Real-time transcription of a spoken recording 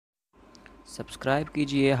Subscribe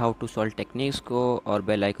कीजिए how to solve techniques को और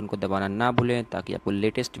बेल आइकन को दबाना ना भूलें ताकि आपको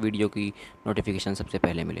लेटेस्ट वीडियो की नोटिफिकेशन सबसे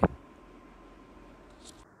पहले मिले।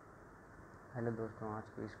 हेलो दोस्तों, आज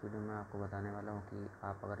की इस वीडियो में आपको बताने वाला हूँ कि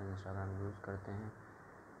आप अगर इंस्टाग्राम यूज़ करते हैं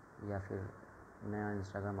या फिर नया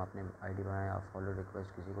इंस्टाग्राम आपने आईडी बनाया और फॉलो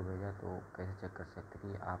रिक्वेस्ट किसी को भेजा तो कैसे चेक कर सकते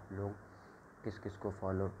हैं कि आप लोग किस किस को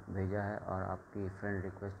फॉलो भेजा है और आपकी फ्रेंड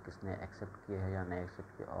रिक्वेस्ट किसने एक्सेप्ट की है या नहीं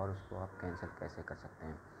एक्सेप्ट की, और उसको आप कैंसिल कैसे कर सकते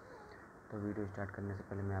हैं। तो वीडियो स्टार्ट करने से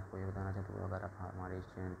पहले मैं आपको ये बताना चाहता हूँ, अगर आप हमारे इस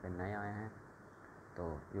चैनल पर नए आए हैं तो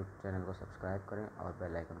यूट्यूब चैनल को सब्सक्राइब करें और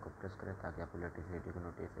बेल आइकन को प्रेस करें ताकि आपको लेटेस्ट वीडियो की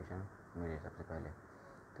नोटिफिकेशन मिले सबसे पहले।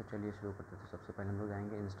 तो चलिए शुरू करते हैं। तो सबसे पहले हम लोग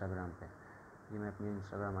जाएंगे इंस्टाग्राम पे। ये मैं अपनी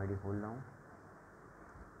इंस्टाग्राम आईडी खोल रहा हूँ।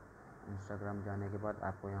 इंस्टाग्राम जाने के बाद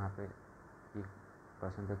आपको यहाँ पे एक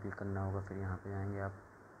पर्सन पे क्लिक करना होगा। फिर यहाँ पे आएंगे आप,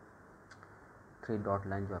 थ्री डॉट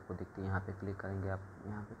लाइन जो आपको दिखती है यहाँ पे क्लिक करेंगे आप।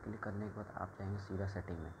 यहाँ पे क्लिक करने के बाद आप जाएंगे सीधा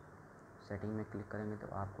सेटिंग में। सेटिंग में क्लिक करेंगे तो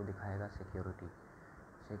आपको दिखाएगा सिक्योरिटी।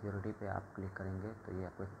 सिक्योरिटी पे आप क्लिक करेंगे तो ये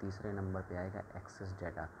आपको तीसरे नंबर पे आएगा एक्सेस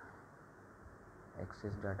डाटा।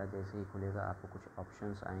 एक्सेस डाटा जैसे ही खुलेगा आपको कुछ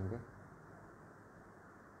ऑप्शंस आएंगे,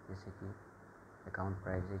 जैसे कि account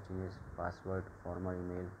privacy changes, password, farmer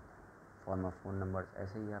email, farmer phone number,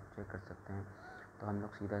 ऐसे ही आप चेक कर सकते हैं। तो हम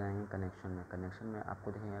लोग सीधा जाएंगे कनेक्शन में। कनेक्शन में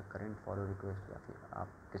आपको दिखेगा करंट फॉलो रिक्वेस्ट, या फिर आप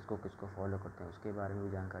किसको किसको फॉलो करते हैं उसके बारे में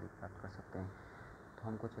भी जानकारी प्राप्त कर सकते हैं। तो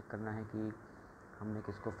हमको चेक करना है कि हमने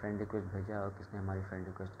किसको फ्रेंड रिक्वेस्ट भेजा और किसने हमारी फ्रेंड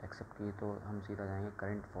रिक्वेस्ट एक्सेप्ट की। तो हम सीधा जाएंगे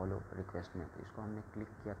करंट फॉलो रिक्वेस्ट में। तो इसको हमने क्लिक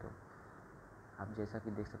किया तो आप जैसा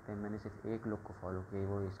कि देख सकते हैं मैंने सिर्फ एक लोग को फॉलो किया,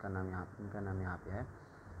 वो इसका नाम यहाँ, इनका नाम यहाँ पे है।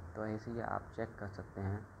 तो ऐसे ही आप चेक कर सकते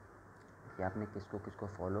हैं कि आपने किसको किसको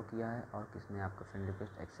फॉलो किया है और किसने आपका फ्रेंड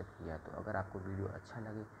रिक्वेस्ट एक्सेप्ट किया है। तो अगर आपको वीडियो अच्छा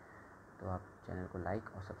लगे तो आप चैनल को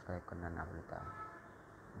लाइक और सब्सक्राइब करना ना भूलें।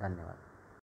 धन्यवाद।